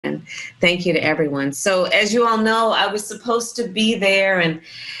And thank you to everyone. So as you all know, I was supposed to be there, and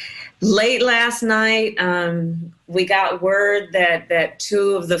late last night, we got word that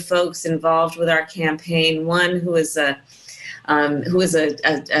two of the folks involved with our campaign, one who is a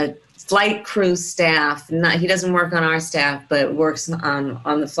flight crew staff, he doesn't work on our staff, but works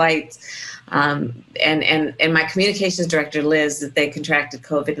on the flights, and my communications director, Liz, that they contracted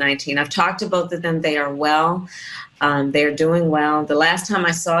COVID-19. I've talked to both of them. They are well. They're doing well. The last time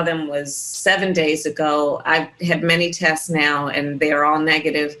I saw them was 7 days ago. I've had many tests now, and they are all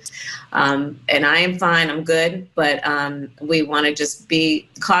negative. And I am fine. I'm good. But we want to just be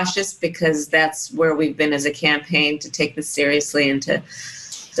cautious, because that's where we've been as a campaign, to take this seriously and to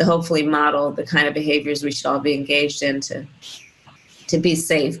hopefully model the kind of behaviors we should all be engaged in to be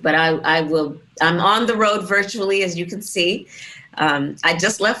safe. But I'm on the road virtually, as you can see. I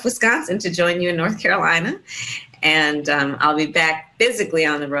just left Wisconsin to join you in North Carolina. And I'll be back physically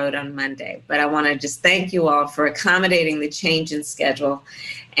on the road on Monday. But I want to just thank you all for accommodating the change in schedule,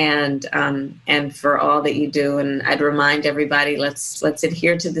 and for all that you do. And I'd remind everybody, let's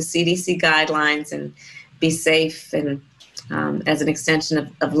adhere to the CDC guidelines and be safe, and as an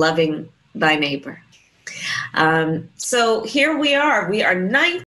extension of loving thy neighbor. So here we are. We are 19